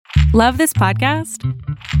Love this podcast?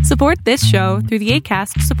 Support this show through the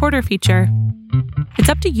Acast supporter feature. It's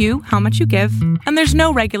up to you how much you give, and there's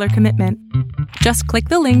no regular commitment. Just click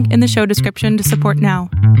the link in the show description to support now.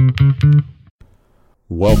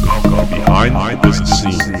 Welcome Behind the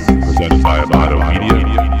Scenes, presented by Amato Media,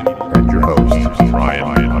 and your host,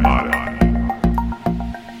 Ryan Amato.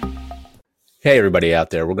 Hey, everybody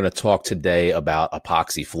out there. We're going to talk today about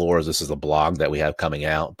epoxy floors. This is a blog that we have coming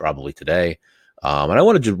out probably today. And I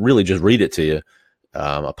want to really just read it to you.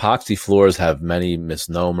 Epoxy floors have many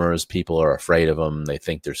misnomers. People are afraid of them. They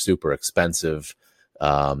think they're super expensive.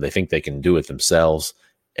 They think they can do it themselves.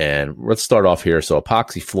 And let's start off here. So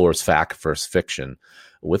epoxy floors, fact versus fiction.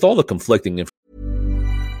 With all the conflicting information.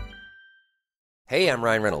 Hey, I'm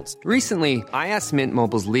Ryan Reynolds. Recently, I asked Mint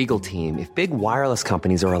Mobile's legal team if big wireless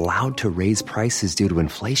companies are allowed to raise prices due to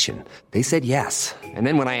inflation. They said yes. And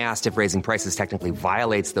then when I asked if raising prices technically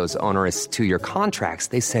violates those onerous 2-year contracts,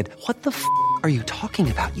 they said, "What the f*** are you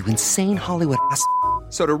talking about, you insane Hollywood ass?"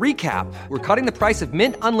 So to recap, we're cutting the price of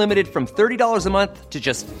Mint Unlimited from $30 a month to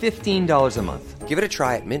just $15 a month. Give it a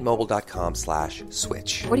try at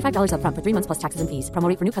mintmobile.com/switch. $45 up front for 3 months plus taxes and fees. Promo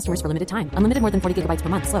rate for new customers for limited time. Unlimited more than 40 gigabytes per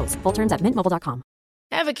month. Slows full terms at mintmobile.com.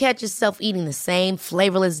 Ever catch yourself eating the same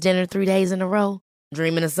flavorless dinner 3 days in a row?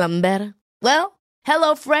 Dreaming of something better? Well,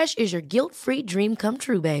 HelloFresh is your guilt-free dream come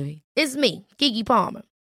true, baby. It's me, Keke Palmer.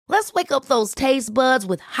 Let's wake up those taste buds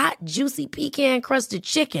with hot, juicy pecan-crusted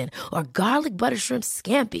chicken or garlic butter shrimp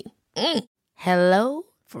scampi. Hello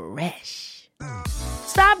Fresh.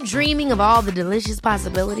 Stop dreaming of all the delicious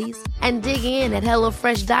possibilities and dig in at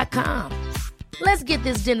HelloFresh.com. Let's get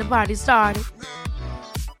this dinner party started.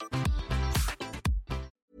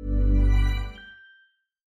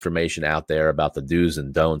 Information out there about the do's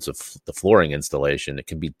and don'ts of the flooring installation. It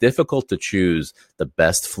can be difficult to choose the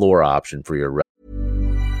best floor option for your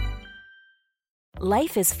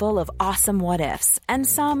Life is full of awesome what-ifs, and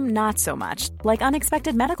some not so much, like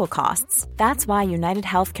unexpected medical costs. That's why United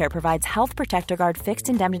Healthcare provides Health Protector Guard fixed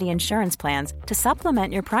indemnity insurance plans to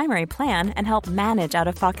supplement your primary plan and help manage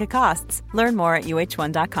out-of-pocket costs. Learn more at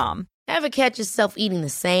uh1.com. Ever catch yourself eating the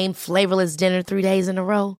same flavorless dinner 3 days in a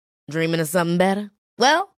row? Dreaming of something better?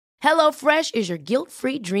 Well, HelloFresh is your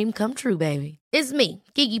guilt-free dream come true, baby. It's me,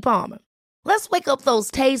 Keke Palmer. Let's wake up those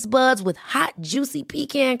taste buds with hot, juicy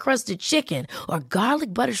pecan-crusted chicken or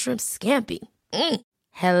garlic butter shrimp scampi.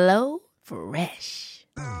 Hello Fresh.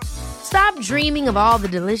 Stop dreaming of all the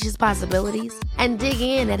delicious possibilities and dig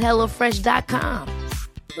in at HelloFresh.com.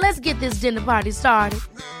 Let's get this dinner party started.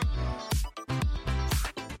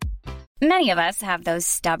 Many of us have those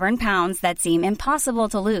stubborn pounds that seem impossible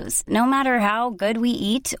to lose, no matter how good we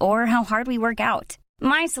eat or how hard we work out.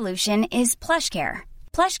 My solution is PlushCare.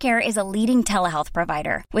 PlushCare is a leading telehealth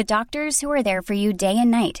provider with doctors who are there for you day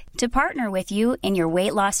and night to partner with you in your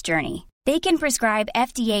weight loss journey. They can prescribe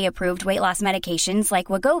FDA-approved weight loss medications like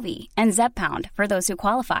Wegovy and Zepbound for those who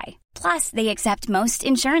qualify. Plus, they accept most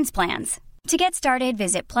insurance plans. To get started,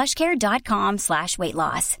 visit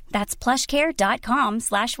plushcare.com/weightloss. That's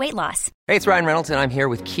plushcare.com/weightloss. Hey, it's Ryan Reynolds, and I'm here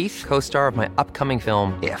with Keith, co-star of my upcoming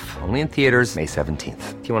film, If, only in theaters May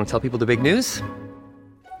 17th. Do you want to tell people the big news?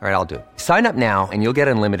 All right, I'll do it. Sign up now and you'll get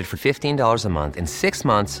unlimited for $15 a month and 6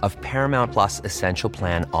 months of Paramount Plus Essential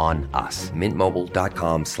Plan on us.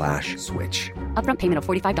 mintmobile.com/switch. Upfront payment of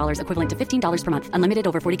 $45 equivalent to $15 per month. Unlimited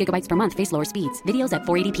over 40 gigabytes per month. Face lower speeds. Videos at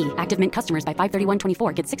 480p. Active Mint customers by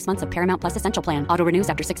 531.24 get 6 months of Paramount Plus Essential Plan. Auto renews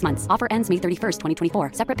after 6 months. Offer ends May 31st,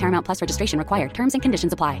 2024. Separate Paramount Plus registration required. Terms and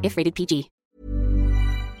conditions apply if rated PG.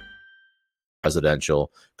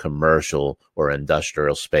 residential, commercial, or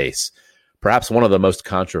industrial space. Perhaps one of the most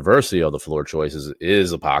controversial of the floor choices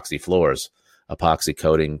is epoxy floors. Epoxy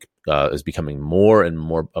coating is becoming more and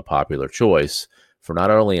more a popular choice for not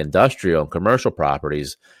only industrial and commercial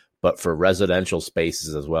properties, but for residential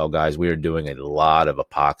spaces as well. Guys, we are doing a lot of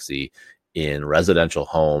epoxy in residential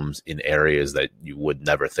homes in areas that you would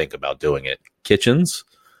never think about doing it. Kitchens,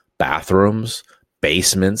 bathrooms,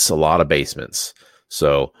 basements, a lot of basements.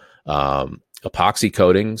 So epoxy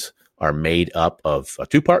coatings are made up of a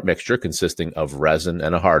two-part mixture consisting of resin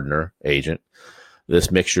and a hardener agent. This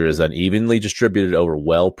mixture is then evenly distributed over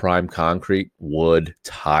well-primed concrete, wood,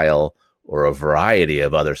 tile, or a variety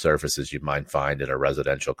of other surfaces you might find in a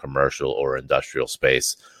residential, commercial, or industrial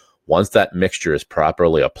space. Once that mixture is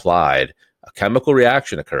properly applied, a chemical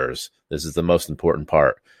reaction occurs. This is the most important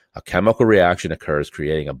part. A chemical reaction occurs,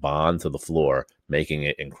 creating a bond to the floor, making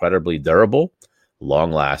it incredibly durable,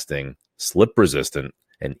 long-lasting, slip-resistant,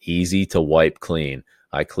 and easy to wipe clean.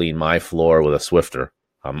 I clean my floor with a Swiffer.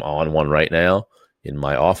 I'm on one right now in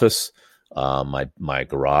my office. My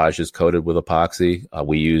garage is coated with epoxy.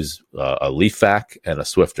 We use a leaf vac and a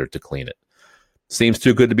Swifter to clean it. Seems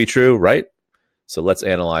too good to be true, right? So let's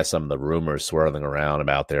analyze some of the rumors swirling around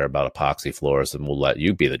about epoxy floors, and we'll let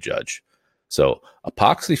you be the judge. So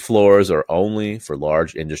epoxy floors are only for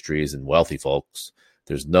large industries and wealthy folks.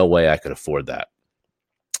 There's no way I could afford that.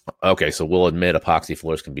 Okay, so we'll admit epoxy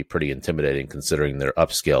floors can be pretty intimidating considering their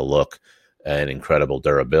upscale look and incredible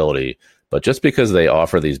durability. But just because they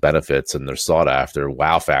offer these benefits and they're sought after,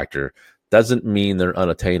 wow factor, doesn't mean they're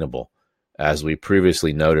unattainable. As we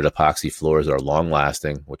previously noted, epoxy floors are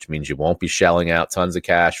long-lasting, which means you won't be shelling out tons of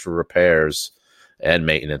cash for repairs and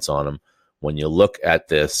maintenance on them. When you look at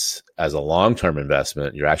this as a long-term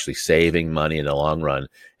investment, you're actually saving money in the long run.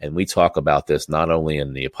 And we talk about this not only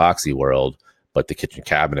in the epoxy world, but the kitchen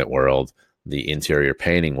cabinet world, the interior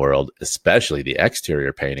painting world, especially the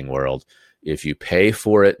exterior painting world. If you pay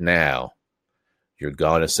for it now, you're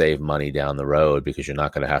going to save money down the road because you're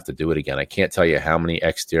not going to have to do it again. I can't tell you how many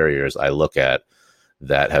exteriors I look at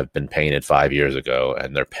that have been painted 5 years ago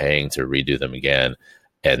and they're paying to redo them again,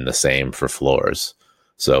 and the same for floors.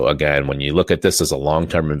 So again, when you look at this as a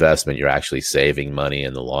long-term investment, you're actually saving money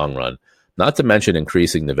in the long run, not to mention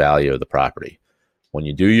increasing the value of the property. When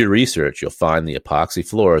you do your research, you'll find the epoxy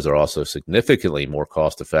floors are also significantly more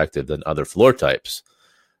cost-effective than other floor types.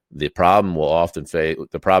 The problem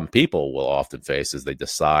people will often face is they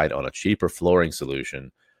decide on a cheaper flooring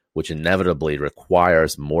solution, which inevitably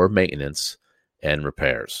requires more maintenance and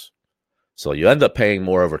repairs. So you end up paying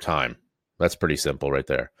more over time. That's pretty simple right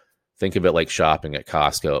there. Think of it like shopping at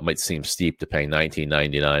Costco. It might seem steep to pay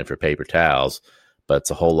 $19.99 for paper towels, but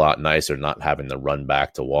it's a whole lot nicer not having to run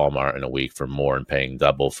back to Walmart in a week for more and paying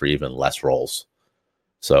double for even less rolls.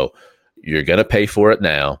 So you're going to pay for it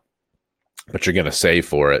now, but you're going to save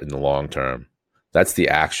for it in the long term. That's the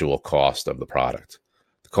actual cost of the product.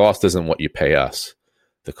 The cost isn't what you pay us.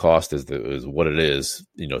 The cost is what it is,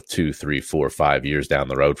 2, 3, 4, 5 years down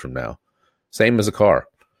the road from now. Same as a car.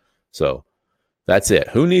 So that's it.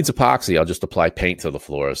 Who needs epoxy? I'll just apply paint to the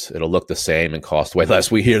floors. It'll look the same and cost way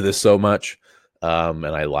less. We hear this so much. And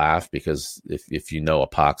I laugh because if you know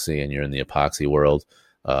epoxy and you're in the epoxy world,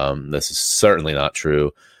 this is certainly not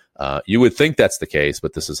true. You would think that's the case,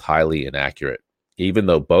 but this is highly inaccurate. Even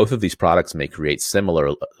though both of these products may create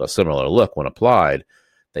a similar look when applied,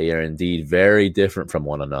 they are indeed very different from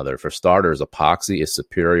one another. For starters, epoxy is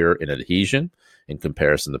superior in adhesion in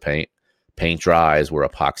comparison to paint. Paint dries where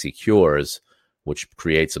epoxy cures, which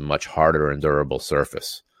creates a much harder and durable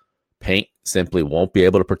surface. Paint simply won't be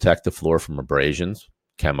able to protect the floor from abrasions,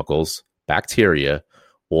 chemicals, bacteria,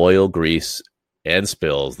 oil, grease, and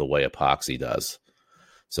spills the way epoxy does.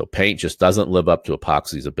 So paint just doesn't live up to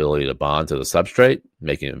epoxy's ability to bond to the substrate,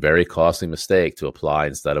 making it a very costly mistake to apply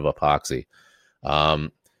instead of epoxy.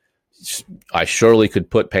 I surely could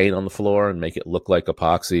put paint on the floor and make it look like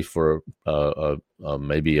epoxy for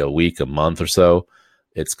maybe a week, a month or so.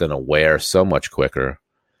 It's going to wear so much quicker.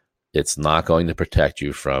 It's not going to protect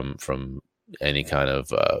you from any kind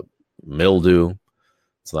of mildew.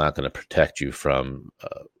 It's not going to protect you from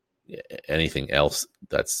anything else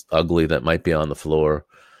that's ugly that might be on the floor.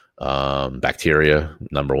 Bacteria,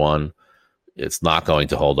 number one. It's not going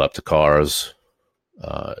to hold up to cars.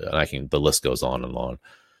 And the list goes on and on.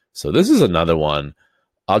 So this is another one.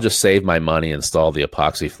 I'll just save my money, install the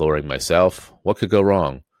epoxy flooring myself. What could go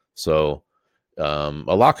wrong? So a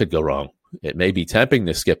lot could go wrong. It may be tempting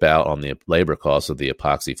to skip out on the labor costs of the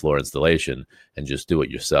epoxy floor installation and just do it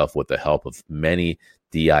yourself with the help of many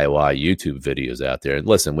DIY YouTube videos out there. And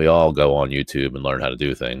listen, we all go on YouTube and learn how to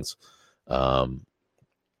do things.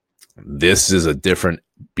 This is a different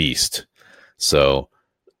beast. So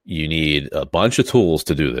you need a bunch of tools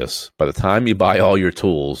to do this. By the time you buy all your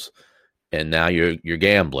tools, and now you're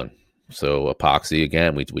gambling. So epoxy,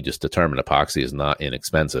 again, we just determined epoxy is not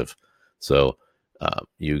inexpensive. So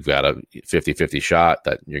you've got a 50-50 shot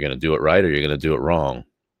that you're going to do it right or you're going to do it wrong.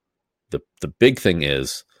 The big thing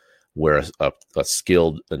is where a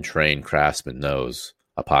skilled and trained craftsman knows,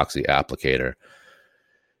 epoxy applicator,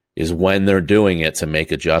 is when they're doing it to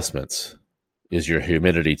make adjustments. Is your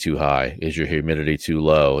humidity too high? Is your humidity too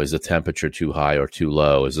low? Is the temperature too high or too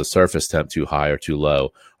low? Is the surface temp too high or too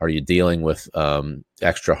low? Are you dealing with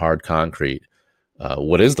extra hard concrete?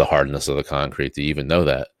 What is the hardness of the concrete? Do you even know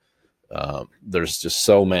that? There's just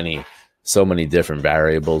so many different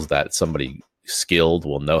variables that somebody skilled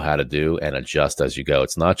will know how to do and adjust as you go.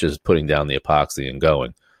 It's not just putting down the epoxy and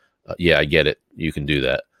going. Yeah, I get it. You can do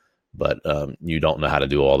that, but you don't know how to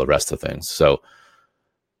do all the rest of things. So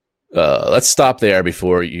let's stop there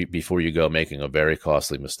before you go making a very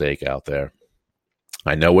costly mistake out there.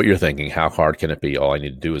 I know what you're thinking. How hard can it be? All I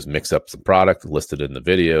need to do is mix up some product listed in the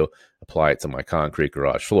video, apply it to my concrete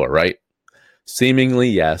garage floor, right? Seemingly,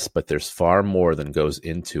 yes, but there's far more than goes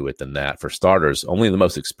into it than that. For starters, only the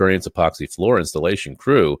most experienced epoxy floor installation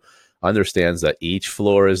crew understands that each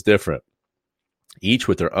floor is different, each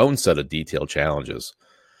with their own set of detailed challenges.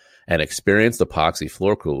 An experienced epoxy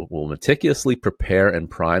floor crew will meticulously prepare and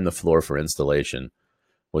prime the floor for installation,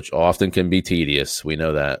 which often can be tedious. We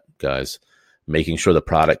know that, guys. Making sure the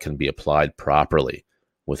product can be applied properly.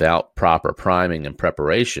 Without proper priming and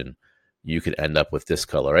preparation, you could end up with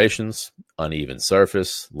discolorations, uneven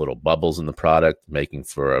surface, little bubbles in the product, making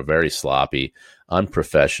for a very sloppy,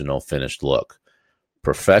 unprofessional finished look.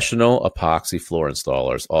 Professional epoxy floor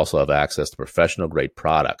installers also have access to professional grade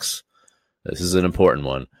products. This is an important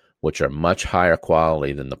one, which are much higher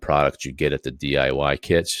quality than the products you get at the DIY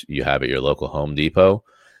kits you have at your local Home Depot.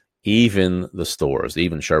 Even the stores,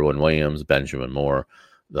 even Sherwin-Williams, Benjamin Moore,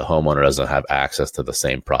 the homeowner doesn't have access to the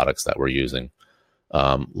same products that we're using.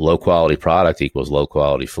 Low quality product equals low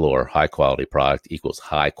quality floor. High quality product equals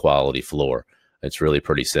high quality floor. It's really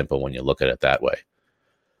pretty simple when you look at it that way.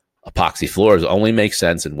 Epoxy floors only make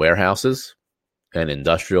sense in warehouses and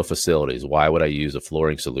industrial facilities. Why would I use a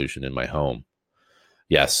flooring solution in my home?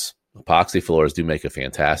 Yes, epoxy floors do make a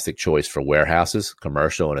fantastic choice for warehouses,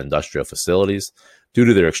 commercial, and industrial facilities due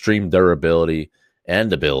to their extreme durability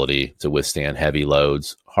and ability to withstand heavy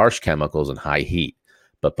loads, harsh chemicals, and high heat.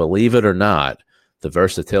 But believe it or not, the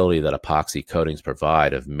versatility that epoxy coatings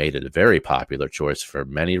provide have made it a very popular choice for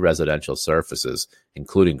many residential surfaces,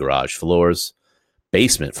 including garage floors,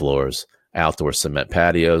 basement floors, outdoor cement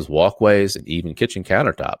patios, walkways, and even kitchen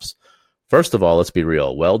countertops. First of all, let's be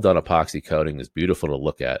real. Well-done epoxy coating is beautiful to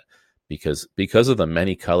look at because of the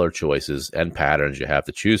many color choices and patterns you have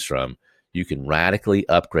to choose from. You can radically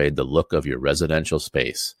upgrade the look of your residential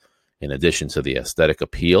space. In addition to the aesthetic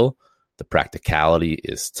appeal, the practicality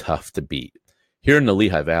is tough to beat. Here in the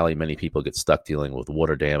Lehigh Valley, many people get stuck dealing with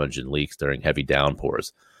water damage and leaks during heavy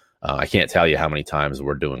downpours. I can't tell you how many times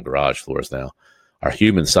we're doing garage floors now. Our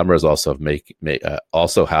humid summers also have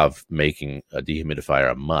making a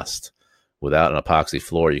dehumidifier a must. Without an epoxy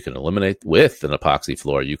floor, you can eliminate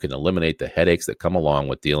the headaches that come along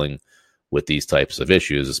with dealing with these types of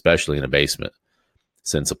issues, especially in a basement.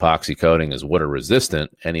 Since epoxy coating is water resistant,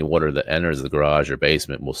 any water that enters the garage or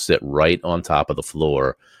basement will sit right on top of the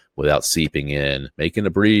floor without seeping in, making a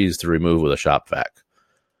breeze to remove with a shop vac.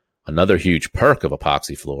 Another huge perk of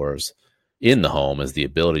epoxy floors in the home is the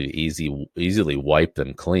ability to easily wipe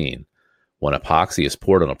them clean. When epoxy is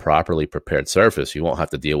poured on a properly prepared surface, you won't have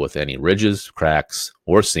to deal with any ridges, cracks,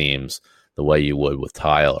 or seams the way you would with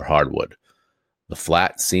tile or hardwood. The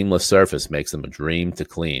flat, seamless surface makes them a dream to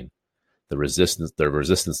clean. Their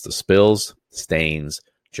resistance to spills, stains,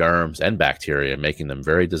 germs, and bacteria, making them a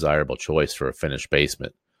very desirable choice for a finished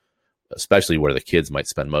basement, especially where the kids might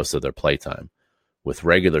spend most of their playtime. With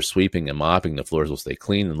regular sweeping and mopping, the floors will stay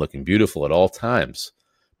clean and looking beautiful at all times.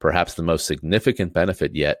 Perhaps the most significant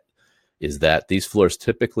benefit yet is that these floors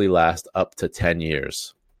typically last up to 10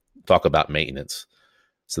 years. Talk about maintenance.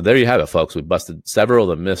 So there you have it, folks. We busted several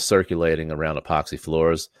of the myths circulating around epoxy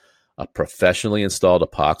floors. A professionally installed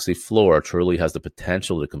epoxy floor truly has the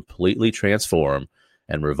potential to completely transform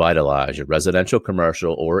and revitalize your residential,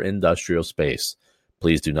 commercial, or industrial space.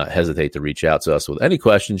 Please do not hesitate to reach out to us with any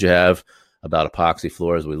questions you have about epoxy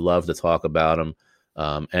floors. We love to talk about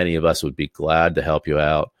them. Any of us would be glad to help you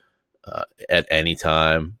out at any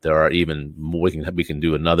time. There are even more, we can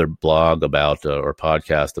do another blog about or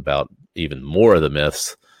podcast about even more of the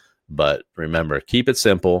myths. But remember, keep it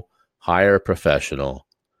simple, hire a professional,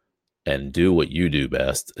 and do what you do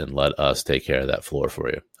best, and let us take care of that floor for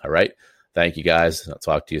you. All right. Thank you, guys. I'll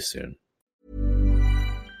talk to you soon.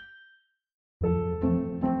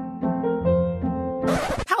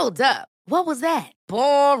 Hold up. What was that?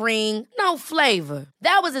 Boring. No flavor.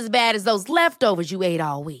 That was as bad as those leftovers you ate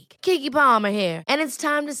all week. Keke Palmer here. And it's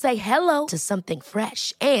time to say hello to something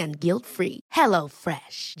fresh and guilt-free. Hello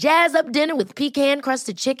Fresh. Jazz up dinner with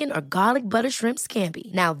pecan-crusted chicken or garlic butter shrimp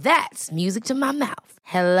scampi. Now that's music to my mouth.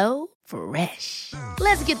 Hello Fresh.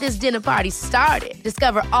 Let's get this dinner party started.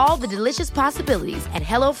 Discover all the delicious possibilities at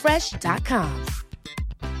HelloFresh.com.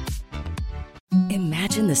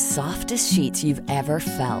 Imagine the softest sheets you've ever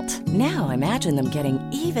felt. Now imagine them getting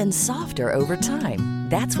even softer over time.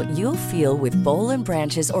 That's what you'll feel with Boll &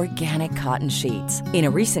 Branch's organic cotton sheets. In a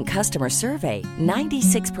recent customer survey,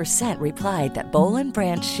 96% replied that Boll &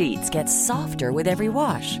 Branch sheets get softer with every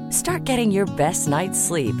wash. Start getting your best night's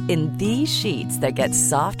sleep in these sheets that get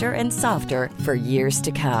softer and softer for years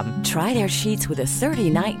to come. Try their sheets with a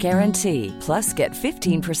 30-night guarantee. Plus, get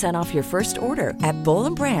 15% off your first order at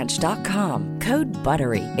bollandbranch.com. Code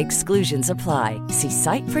BUTTERY. Exclusions apply. See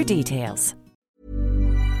site for details.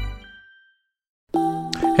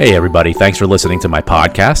 Hey everybody, thanks for listening to my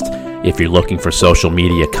podcast. If you're looking for social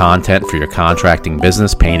media content for your contracting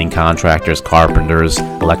business, painting contractors, carpenters,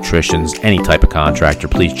 electricians, any type of contractor,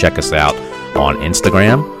 please check us out on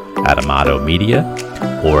Instagram at Amato Media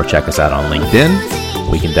or check us out on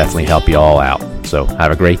LinkedIn. We can definitely help you all out. So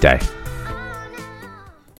have a great day.